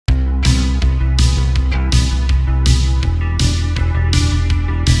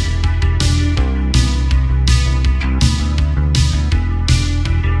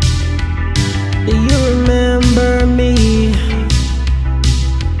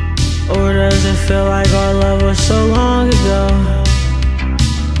it feel like our love was so long ago?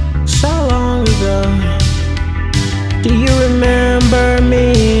 So long ago. Do you remember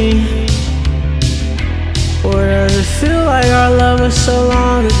me? Or does it feel like our love was so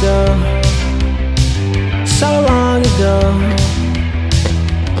long ago? So long ago.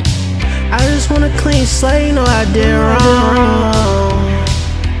 I just want a clean slate, no I did wrong.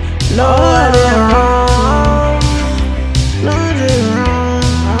 No I did wrong. No I did wrong.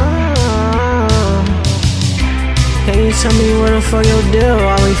 Can you tell me where the fuck your deal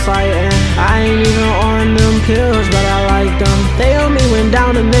while we fighting? I ain't even on them pills, but I like them. They help me when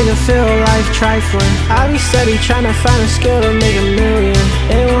down to make it feel life trifling. I be steady trying to find a skill to make a million.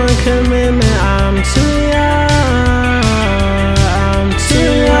 They want commitment, I'm too young. I'm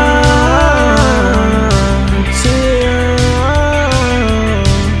too young. I'm too young.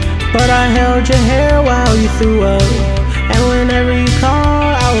 But I held your hair while you threw up, and whenever you call,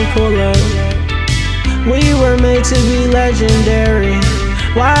 I would pull up. We were made to be legendary.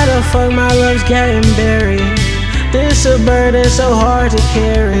 Why the fuck my love's getting buried? This a burden so hard to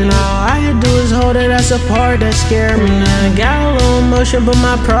carry. And all I can do is hold it, that's a part that scared me. I got a little emotion, but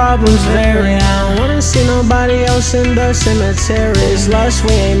my problems vary. I don't wanna see nobody else in the cemetery. It's lust,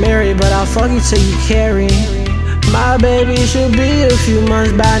 we ain't married, but I'll fuck you till you carry. My baby should be a few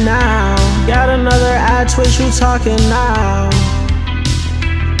months by now. Got another eye twitch, you talking now.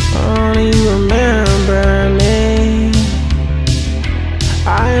 Oh, do you remember me?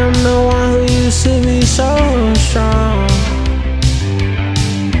 I am the one who used to be so strong.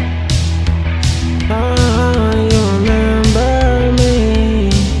 Oh, you remember me?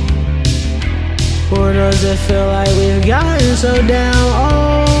 Or does it feel like we've gotten so damn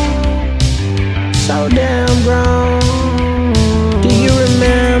old, so damn grown? Do you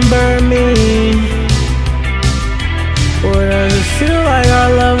remember me? Or does it feel like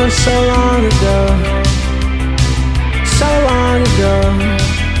our love was so long ago? So long ago.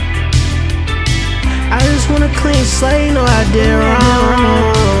 I just want a clean slate, no I did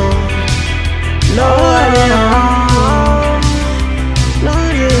wrong. No I did wrong.